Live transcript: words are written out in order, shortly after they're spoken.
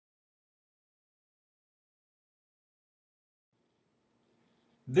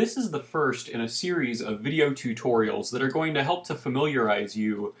This is the first in a series of video tutorials that are going to help to familiarize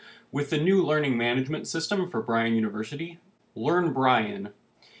you with the new learning management system for Bryan University, LearnBryan.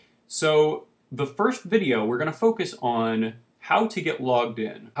 So the first video, we're going to focus on how to get logged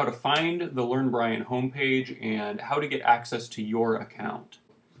in, how to find the LearnBryan homepage, and how to get access to your account.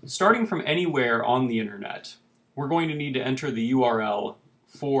 Starting from anywhere on the internet, we're going to need to enter the URL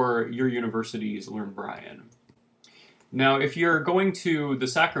for your university's LearnBryan. Now, if you're going to the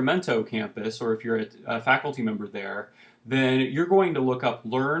Sacramento campus, or if you're a faculty member there, then you're going to look up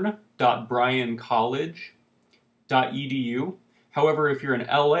learn.bryancollege.edu. However, if you're an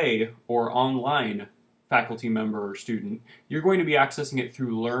LA or online faculty member or student, you're going to be accessing it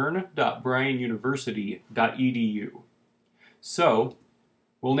through learn.bryanuniversity.edu. So,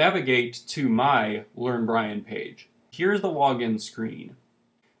 we'll navigate to my LearnBryan page. Here's the login screen.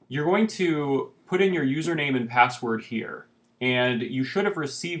 You're going to put in your username and password here, and you should have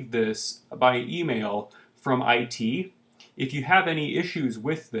received this by email from IT. If you have any issues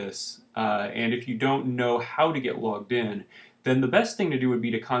with this, and if you don't know how to get logged in, then the best thing to do would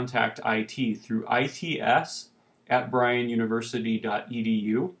be to contact IT through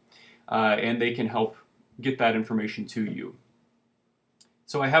its@bryanuniversity.edu, and they can help get that information to you.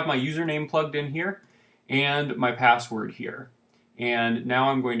 So I have my username plugged in here, and my password here. And now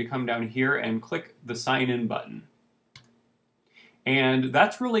I'm going to come down here and click the sign in button. And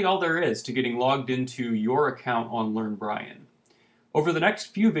that's really all there is to getting logged into your account on LearnBryan. Over the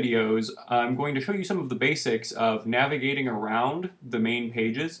next few videos, I'm going to show you some of the basics of navigating around the main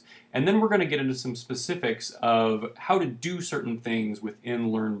pages, and then we're going to get into some specifics of how to do certain things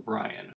within LearnBryan.